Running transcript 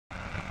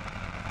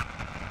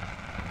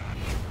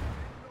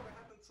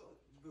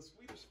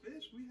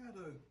fish? We had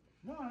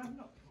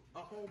a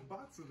whole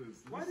box of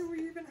this. Why do we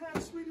even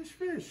have Swedish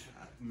fish?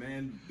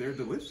 Man, they're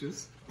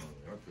delicious. Oh,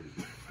 they are pretty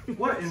good.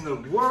 What in the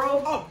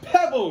world? Oh,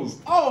 pebbles!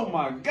 Oh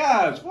my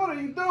gosh, what are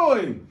you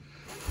doing?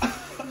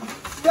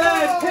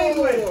 Bad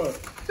penguin!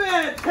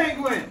 Bad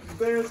penguin!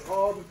 There's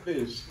all the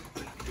fish.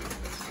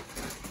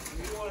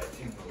 What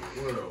in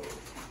the world?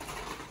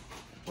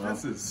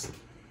 What's this?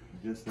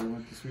 Yes, there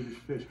went the Swedish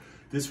fish.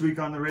 This week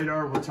on the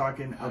radar, we're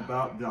talking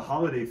about the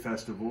holiday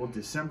festival,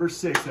 December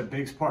 6th at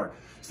Biggs Park.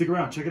 Stick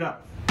around, check it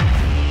out.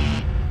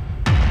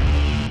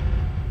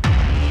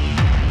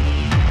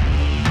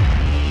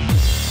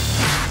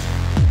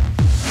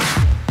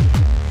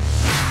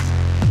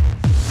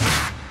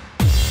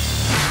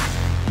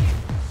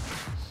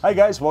 Hi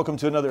guys, welcome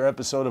to another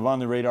episode of On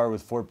the Radar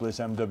with Fort Bliss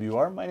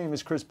MWR. My name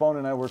is Chris Bone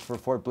and I work for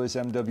Fort Bliss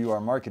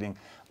MWR Marketing.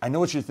 I know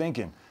what you're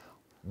thinking.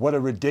 What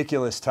a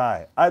ridiculous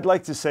tie. I'd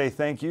like to say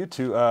thank you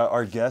to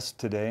our guest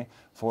today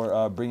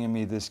for bringing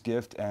me this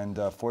gift and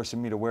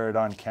forcing me to wear it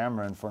on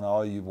camera in front of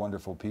all you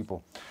wonderful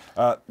people.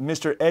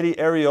 Mr. Eddie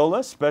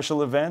Arriola,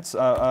 special events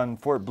on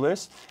Fort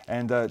Bliss,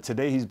 and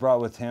today he's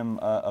brought with him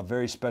a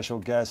very special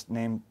guest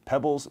named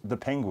Pebbles the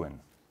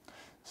Penguin.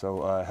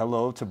 So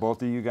hello to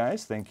both of you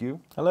guys. Thank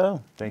you.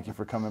 Hello. Thank you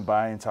for coming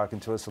by and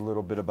talking to us a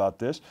little bit about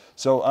this.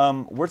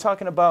 So we're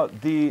talking about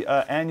the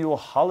annual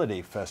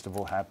holiday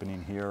festival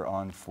happening here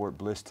on Fort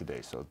Bliss today.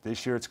 So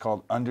this year it's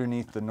called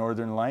Underneath the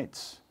Northern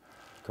Lights.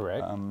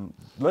 Correct.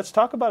 Let's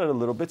talk about it a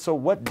little bit. So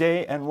what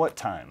day and what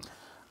time?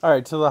 All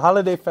right, so the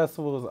holiday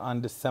festival is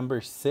on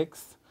December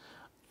 6th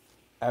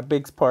at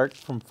Biggs Park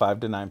from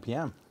 5 to 9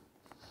 p.m.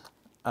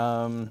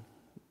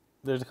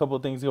 There's a couple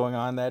of things going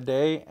on that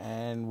day,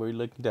 and we're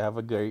looking to have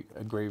a great,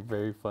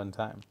 very fun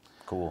time.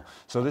 Cool.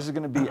 So this is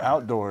going to be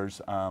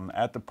outdoors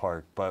at the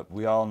park, but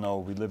we all know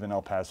we live in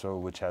El Paso,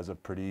 which has a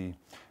pretty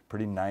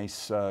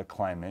nice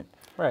climate.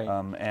 Right.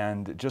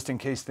 And just in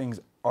case things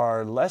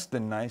are less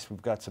than nice,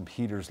 we've got some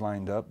heaters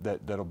lined up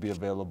that'll be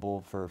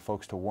available for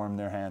folks to warm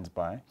their hands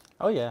by.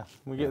 Oh yeah,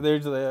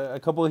 there's a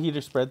couple of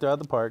heaters spread throughout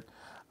the park.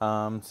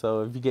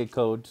 So if you get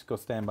cold, just go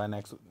stand by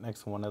next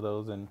to one of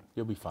those, and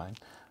you'll be fine.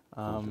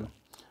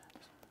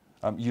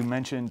 You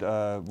mentioned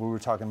we were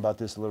talking about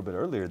this a little bit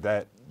earlier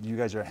that you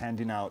guys are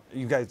handing out.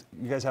 You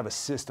guys have a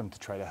system to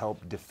try to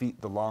help defeat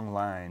the long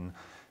line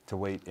to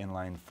wait in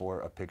line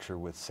for a picture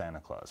with Santa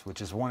Claus,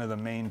 which is one of the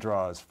main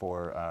draws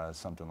for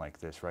something like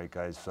this, right,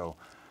 guys? So,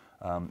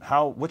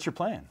 what's your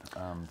plan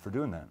for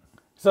doing that?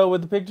 So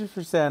with the pictures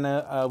for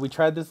Santa, we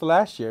tried this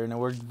last year and it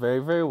worked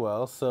very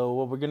well. So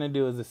what we're gonna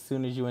do is as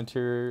soon as you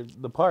enter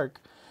the park,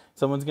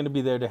 someone's gonna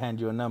be there to hand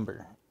you a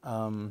number.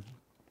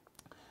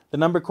 The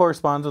number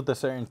corresponds with a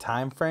certain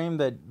time frame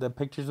that the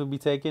pictures will be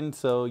taken,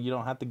 so you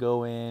don't have to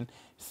go in,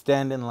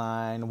 stand in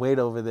line, wait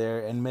over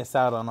there, and miss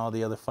out on all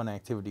the other fun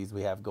activities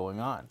we have going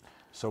on.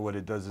 So what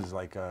it does is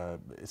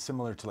it's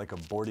similar to like a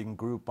boarding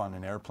group on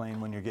an airplane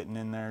when you're getting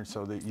in there,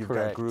 so that you've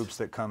Correct. got groups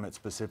that come at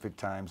specific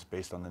times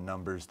based on the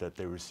numbers that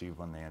they receive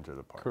when they enter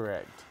the park.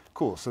 Correct.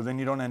 Cool. So then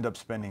you don't end up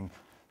spending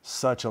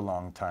such a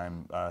long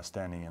time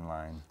standing in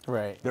line.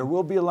 Right. There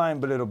will be a line,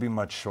 but it'll be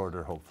much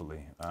shorter, hopefully.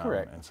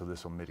 Correct. And so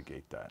this will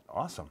mitigate that.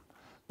 Awesome.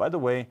 By the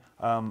way,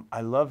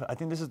 I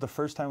think this is the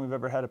first time we've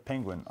ever had a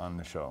penguin on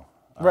the show.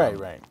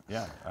 Right.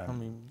 Yeah. I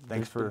mean,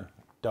 thanks for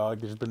dog.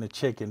 There's been a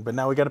chicken, but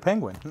now we got a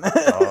penguin.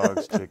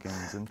 dogs,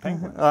 chickens, and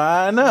penguins.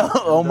 I know.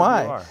 Oh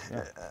my.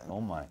 Yeah.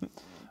 Oh my.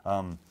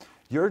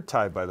 Your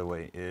tie, by the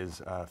way,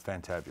 is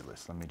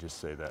fantabulous. Let me just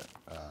say that.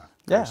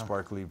 Very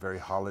sparkly, very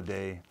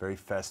holiday, very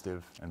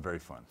festive, and very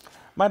fun.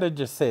 Might I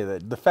just say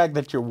that the fact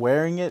that you're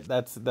wearing it,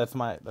 that's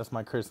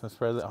my Christmas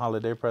present,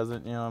 holiday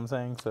present. You know what I'm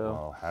saying? So.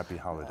 Oh, happy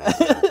holidays.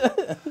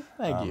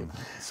 Thank you.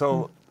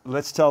 So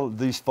let's tell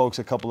these folks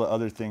a couple of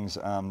other things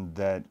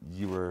that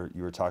you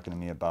were talking to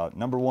me about.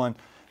 Number one,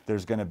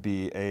 there's going to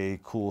be a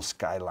cool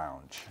sky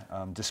lounge.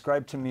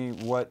 Describe to me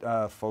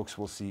what folks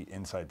will see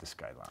inside the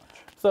sky lounge.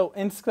 So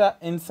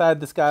inside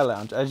the sky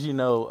lounge, as you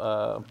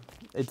know,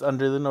 it's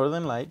under the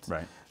Northern Lights.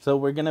 Right. So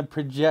we're gonna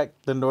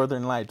project the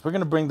Northern Lights. We're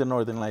gonna bring the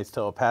Northern Lights to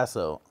El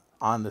Paso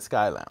on the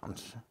sky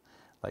lounge.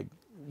 Like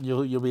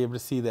you'll be able to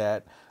see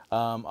that.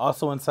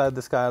 Also inside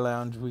the sky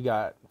lounge, we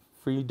got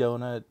free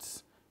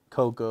donuts,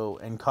 cocoa,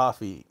 and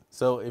coffee.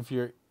 So if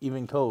you're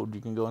even cold,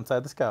 you can go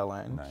inside the sky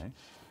lounge. Nice.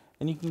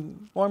 And you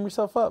can warm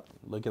yourself up.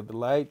 Look at the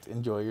lights,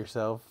 enjoy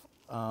yourself.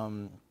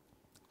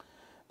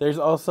 There's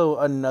also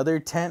another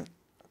tent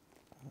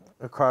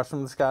across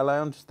from the Sky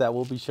Lounge that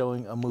will be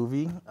showing a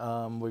movie.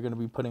 We're going to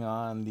be putting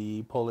on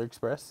the Polar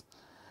Express.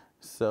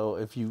 So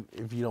if you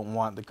don't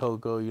want the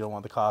cocoa, you don't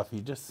want the coffee,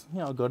 just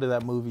go to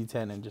that movie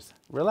tent and just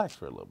relax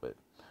for a little bit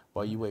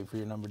while you wait for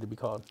your number to be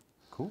called.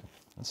 Cool.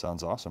 That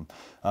sounds awesome.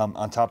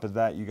 On top of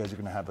that, you guys are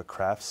going to have a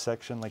crafts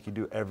section like you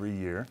do every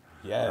year.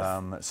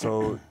 Yes.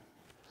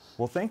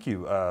 Well, thank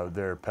you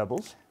there,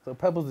 Pebbles. So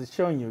Pebbles is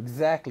showing you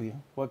exactly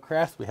what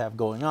crafts we have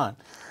going on.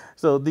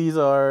 So these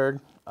are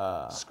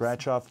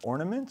scratch-off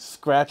ornaments?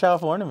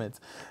 Scratch-off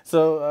ornaments.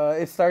 So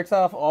it starts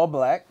off all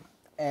black,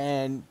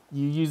 and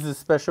you use a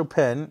special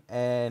pen,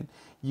 and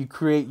you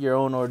create your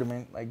own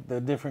ornament, like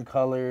the different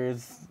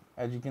colors.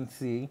 As you can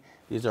see,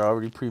 these are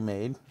already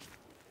pre-made.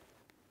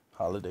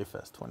 Holiday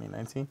Fest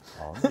 2019.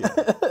 Oh,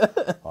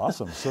 yeah.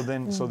 Awesome. So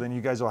then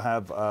you guys will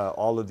have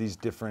all of these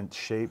different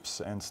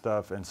shapes and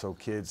stuff, and so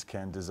kids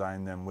can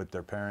design them with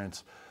their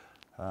parents,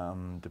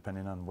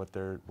 depending on what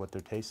their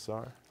tastes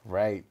are.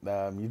 Right.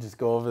 You just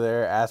go over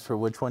there, ask for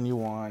which one you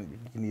want. You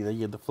can either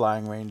get the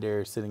flying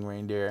reindeer or sitting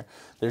reindeer.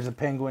 There's a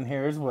penguin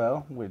here as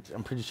well, which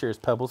I'm pretty sure is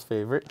Pebble's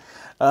favorite.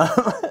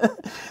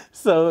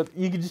 So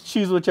you can just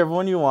choose whichever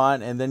one you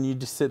want, and then you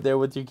just sit there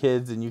with your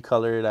kids and you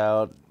color it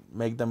out,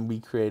 make them be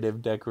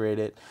creative, decorate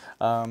it.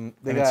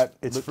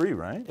 It's free,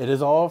 right? It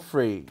is all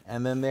free.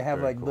 And then they have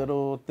Very like cool.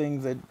 little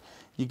things that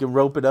you can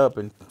rope it up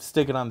and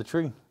stick it on the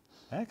tree.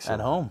 Excellent.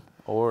 At home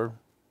or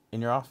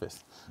in your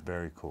office.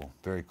 Very cool,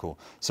 very cool.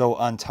 So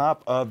on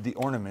top of the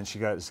ornaments, you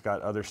guys got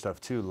other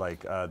stuff too,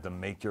 like the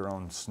make your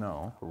own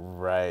snow.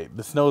 Right.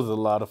 The snow is a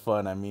lot of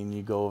fun. I mean,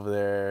 you go over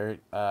there,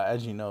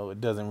 as you know,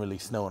 it doesn't really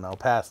snow in El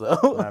Paso.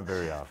 Not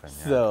very often,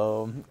 yeah.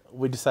 So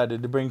we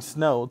decided to bring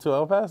snow to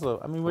El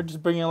Paso. I mean, we're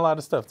just bringing a lot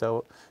of stuff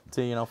to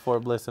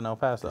Fort Bliss and El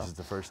Paso. This is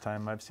the first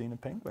time I've seen a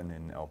penguin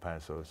in El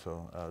Paso,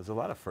 so there's a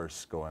lot of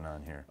firsts going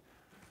on here.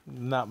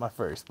 Not my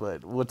first,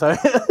 but we'll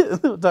talk,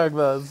 we'll talk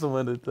about some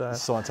other time.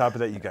 So on top of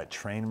that, you got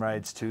train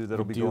rides too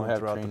that'll be going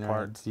throughout the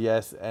park. Rides,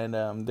 yes, and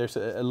there's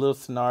a little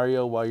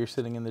scenario while you're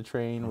sitting in the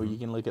train where you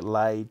can look at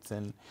lights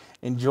and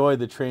enjoy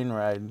the train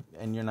ride,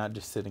 and you're not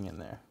just sitting in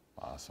there.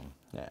 Awesome.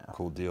 Yeah.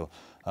 Cool deal.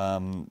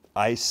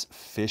 Ice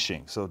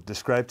fishing. So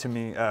describe to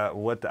me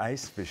what the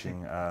ice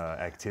fishing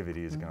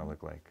activity is going to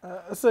look like.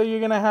 So you're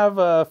going to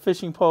have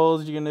fishing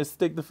poles. You're going to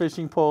stick the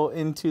fishing pole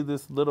into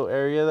this little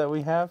area that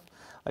we have,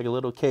 like a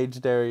little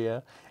caged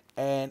area,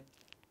 and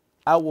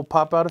out will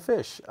pop out a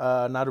fish.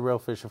 Not a real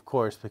fish, of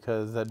course,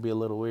 because that'd be a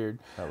little weird.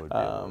 That would be a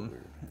little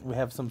weird. We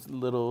have some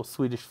little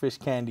Swedish fish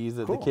candies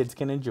that Cool. the kids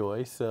can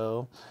enjoy.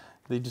 So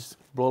they just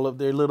roll up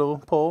their little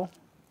pole,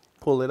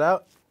 pull it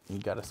out, and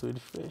you got a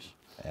Swedish fish.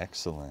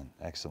 Excellent,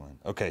 excellent.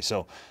 Okay,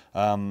 so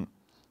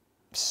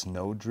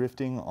snow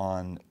drifting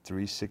on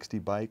 360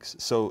 bikes.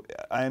 So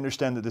I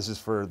understand that this is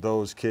for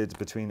those kids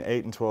between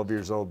 8 and 12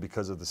 years old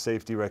because of the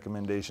safety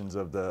recommendations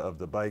of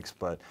the bikes.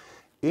 But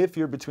if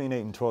you're between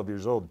 8 and 12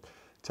 years old,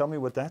 tell me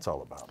what that's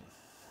all about.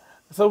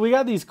 So we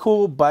got these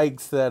cool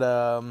bikes that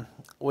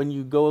when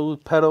you go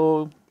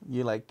pedal,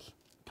 you like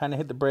kind of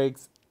hit the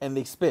brakes and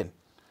they spin.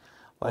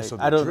 Like, so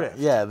they drift.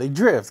 Yeah, they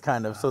drift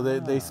kind of. So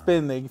they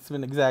spin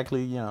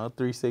exactly,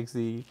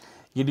 360.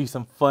 You do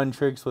some fun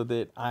tricks with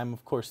it. I'm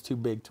of course too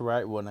big to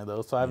ride one of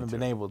those, so I haven't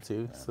been able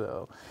to. Yeah.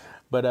 So,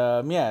 but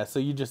yeah, so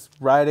you just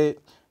ride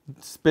it,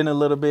 spin a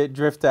little bit,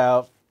 drift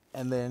out,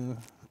 and then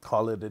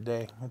call it a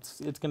day.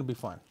 It's gonna be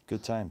fun.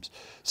 Good times.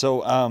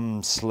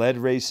 So sled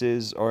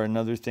races are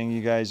another thing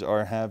you guys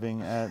are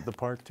having at the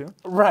park too?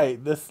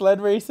 Right. The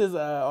sled races,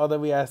 all that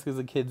we ask is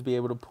the kids be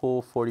able to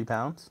pull 40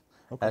 pounds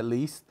at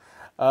least.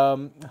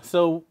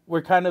 So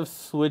we're kind of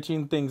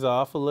switching things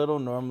off a little.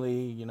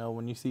 Normally,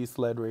 when you see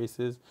sled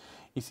races,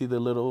 you see the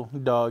little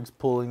dogs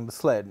pulling the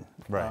sled.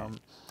 Right.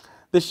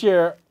 This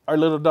year, our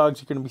little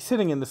dogs are going to be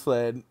sitting in the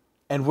sled,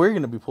 and we're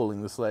going to be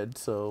pulling the sled.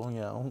 So,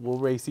 we'll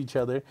race each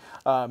other.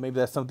 Maybe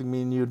that's something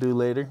me and you do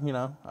later.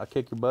 I'll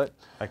kick your butt.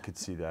 I could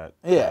see that.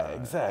 Yeah,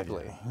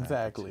 exactly. Yeah,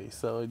 exactly.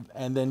 So,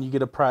 and then you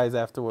get a prize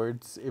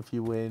afterwards if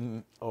you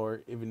win,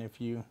 or even if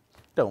you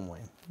don't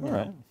win. All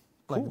right.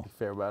 Like to be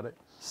fair about it.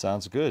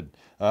 Sounds good.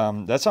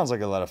 That sounds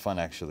like a lot of fun,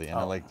 actually, and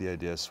I like the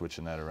idea of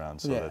switching that around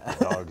so that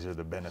the dogs are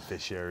the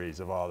beneficiaries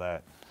of all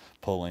that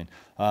pulling.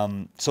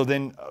 So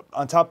then,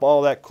 on top of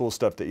all that cool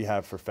stuff that you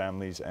have for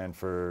families and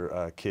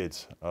for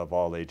kids of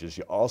all ages,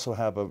 you also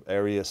have an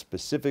area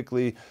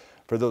specifically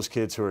for those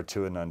kids who are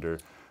 2 and under,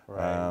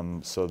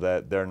 so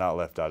that they're not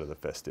left out of the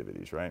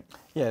festivities, right?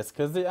 Yes,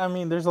 because,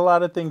 there's a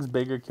lot of things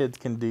bigger kids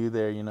can do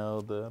there,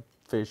 the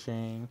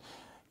fishing.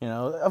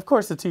 Of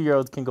course the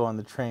 2-year-olds can go on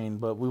the train,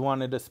 but we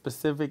wanted a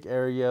specific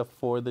area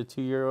for the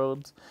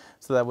 2-year-olds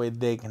so that way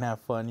they can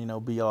have fun,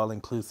 be all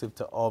inclusive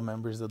to all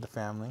members of the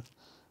family.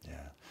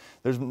 Yeah.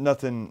 There's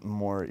nothing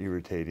more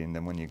irritating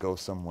than when you go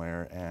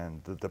somewhere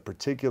and the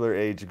particular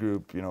age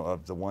group,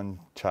 of the one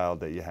child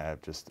that you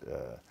have, just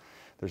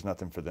there's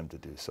nothing for them to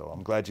do. So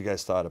I'm glad you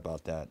guys thought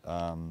about that,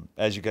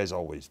 as you guys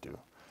always do.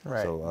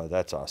 Right. So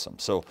that's awesome.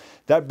 So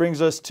that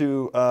brings us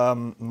to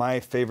my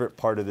favorite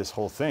part of this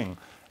whole thing,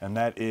 and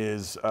that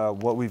is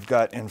what we've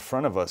got in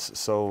front of us.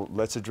 So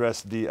let's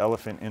address the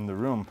elephant in the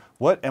room.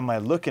 What am I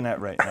looking at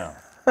right now?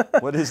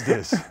 What is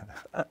this?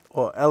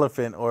 Well,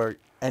 elephant or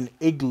an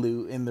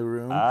igloo in the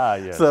room. Ah,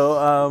 yes.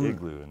 So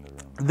igloo in the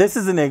room. This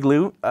is an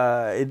igloo.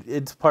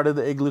 It's part of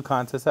the igloo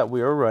contest that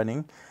we are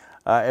running.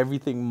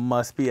 Everything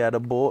must be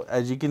edible.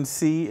 As you can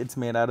see, it's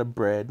made out of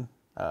bread,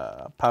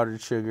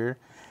 powdered sugar,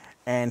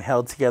 and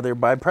held together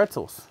by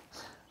pretzels.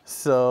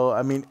 So,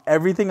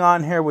 everything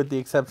on here, with the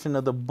exception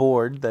of the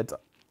board that's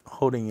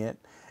holding it,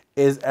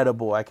 is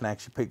edible. I can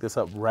actually pick this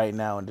up right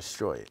now and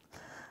destroy it.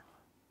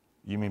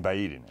 You mean by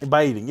eating it?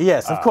 By eating,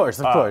 yes, of course,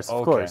 of course, of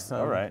okay. course.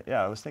 All right,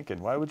 yeah, I was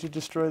thinking, why would you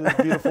destroy this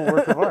beautiful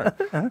work of art?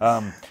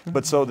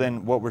 But so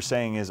then what we're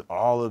saying is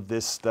all of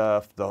this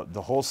stuff,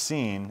 the whole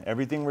scene,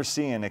 everything we're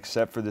seeing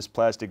except for this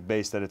plastic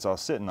base that it's all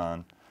sitting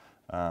on,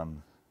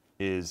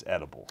 is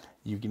edible.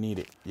 You can eat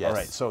it, yes. All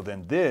right, so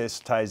then this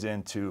ties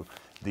into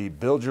the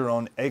Build Your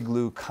Own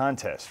Igloo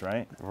Contest,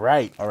 right?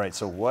 Right. All right,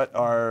 so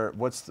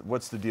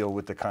what's the deal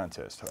with the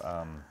contest?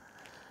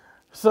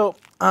 So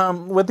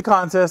with the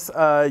contest,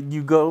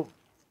 you go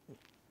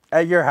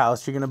at your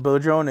house. You're gonna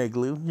build your own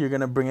igloo. You're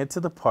gonna bring it to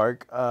the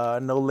park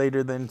no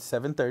later than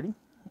 7:30.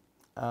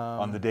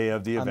 On the day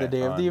of the event. On the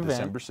day of the event.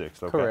 December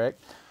 6th. Okay.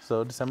 Correct.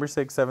 So December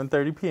 6th,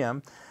 7:30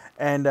 p.m.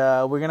 And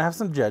we're gonna have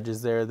some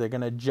judges there. They're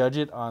gonna judge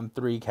it on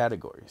 3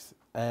 categories,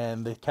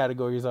 and the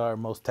categories are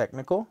most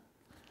technical,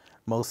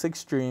 most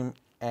extreme,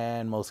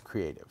 and most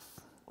creative.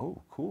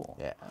 Oh, cool.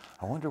 Yeah.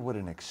 I wonder what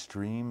an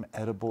extreme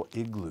edible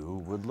igloo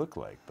would look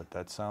like, but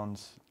that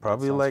sounds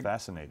like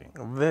fascinating.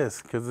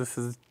 This, because this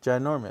is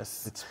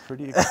ginormous. It's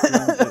pretty extreme.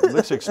 It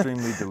looks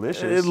extremely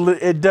delicious.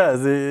 It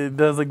does. It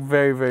does look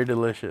very, very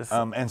delicious.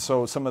 And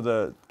so some of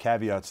the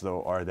caveats,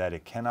 though, are that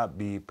it cannot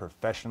be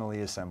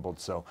professionally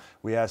assembled. So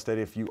we ask that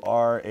if you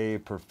are a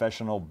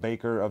professional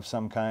baker of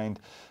some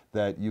kind,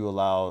 that you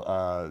allow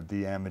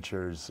the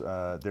amateurs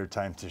their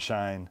time to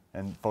shine,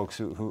 and folks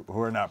who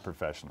are not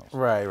professionals.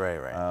 Right.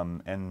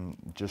 And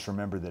just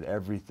remember that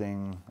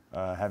everything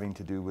having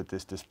to do with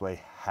this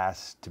display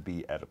has to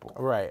be edible.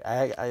 Right.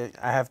 I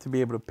have to be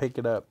able to pick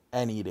it up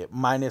and eat it,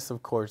 minus,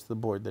 of course, the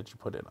board that you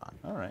put it on.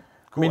 All right. I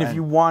Cool. mean, if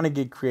you want to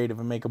get creative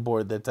and make a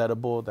board that's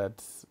edible,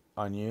 that's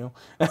on you.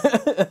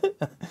 I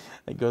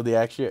go the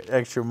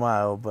extra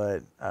mile,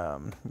 but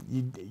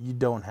you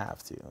don't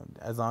have to.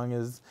 As long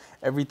as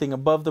everything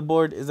above the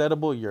board is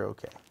edible, you're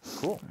okay.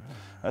 Cool.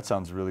 That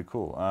sounds really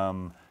cool.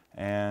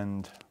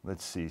 And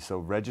let's see. So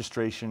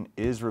registration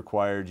is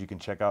required. You can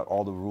check out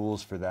all the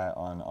rules for that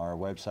on our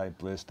website,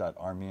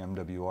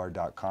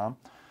 bliss.armymwr.com.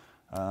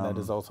 That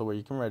is also where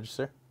you can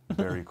register.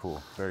 Very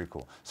cool, very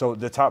cool. So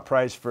the top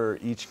prize for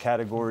each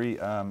category,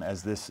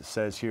 as this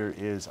says here,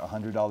 is a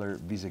 $100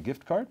 Visa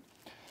gift card.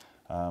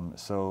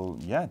 So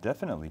yeah,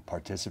 definitely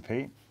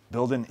participate,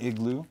 build an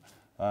igloo,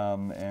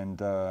 and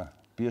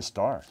be a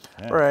star.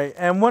 Yeah. Right,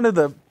 and one of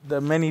the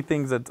many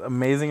things that's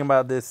amazing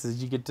about this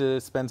is you get to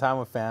spend time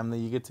with family.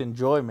 You get to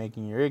enjoy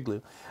making your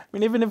igloo. I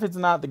mean, even if it's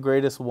not the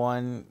greatest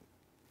one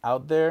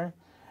out there,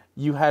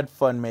 you had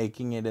fun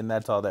making it, and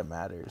that's all that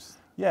matters.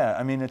 Yeah,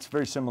 I mean, it's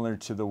very similar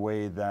to the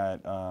way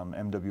that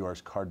MWR's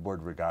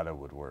cardboard regatta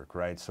would work,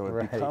 right? So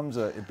it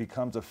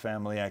becomes a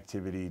family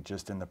activity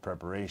just in the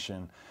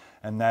preparation,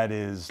 and that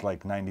is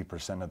like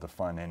 90% of the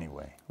fun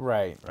anyway.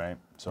 Right.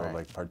 So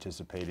like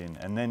participating,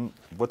 and then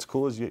what's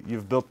cool is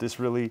you've built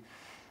this really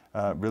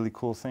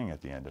cool thing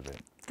at the end of it.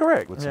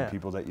 Correct. With some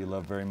people that you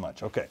love very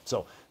much. Okay,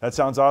 so that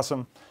sounds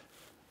awesome.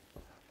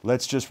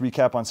 Let's just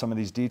recap on some of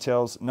these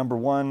details. Number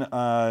one,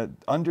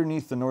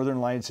 underneath the Northern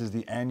Lights is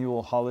the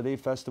annual holiday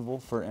festival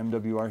for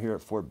MWR here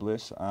at Fort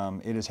Bliss.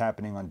 It is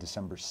happening on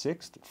December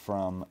 6th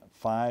from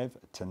 5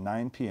 to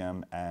 9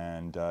 p.m.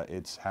 and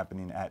it's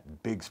happening at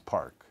Biggs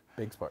Park.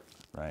 Biggs Park.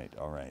 Right,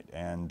 all right.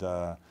 And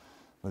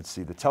let's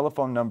see, the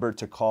telephone number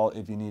to call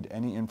if you need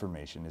any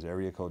information is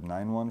area code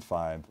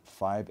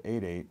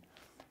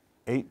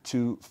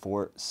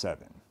 915-588-8247.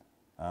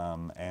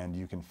 And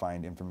you can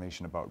find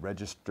information about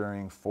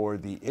registering for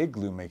the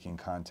Igloo Making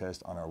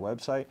Contest on our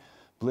website,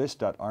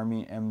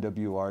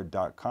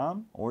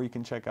 bliss.armymwr.com, or you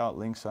can check out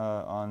links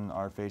on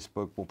our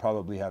Facebook. We'll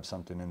probably have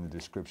something in the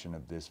description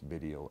of this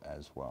video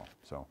as well.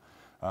 So,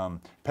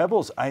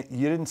 Pebbles,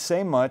 you didn't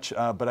say much,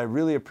 but I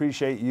really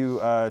appreciate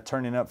you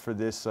turning up for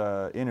this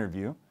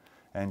interview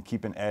and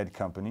keeping Ed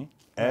company.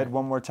 Ed,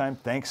 one more time,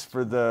 thanks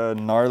for the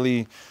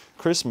gnarly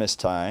Christmas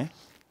tie.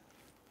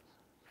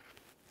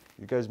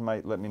 You guys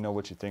might let me know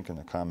what you think in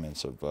the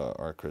comments of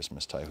our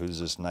Christmas tie.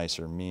 Who's this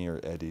nicer, me or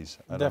Eddie's?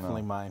 I don't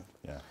Definitely know. mine.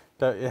 Yeah.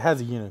 It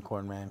has a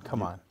unicorn, man.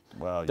 Come on.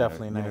 Well,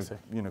 definitely nicer.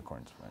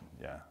 Unicorns, man.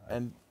 Yeah.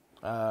 And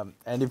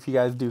if you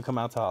guys do come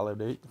out to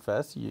Holiday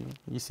Fest, you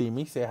see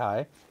me, say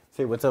hi,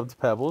 say what's up to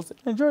Pebbles,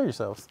 enjoy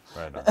yourselves.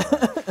 Right on.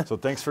 Right. So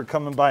thanks for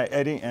coming by,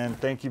 Eddie, and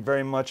thank you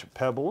very much,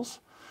 Pebbles.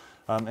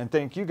 And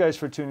thank you guys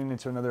for tuning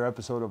into another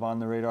episode of On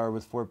the Radar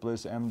with Fort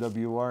Bliss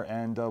MWR,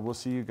 and we'll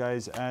see you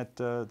guys at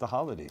the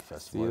Holiday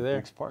Festival at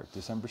Biggs Park,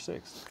 December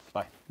 6th.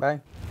 Bye. Bye.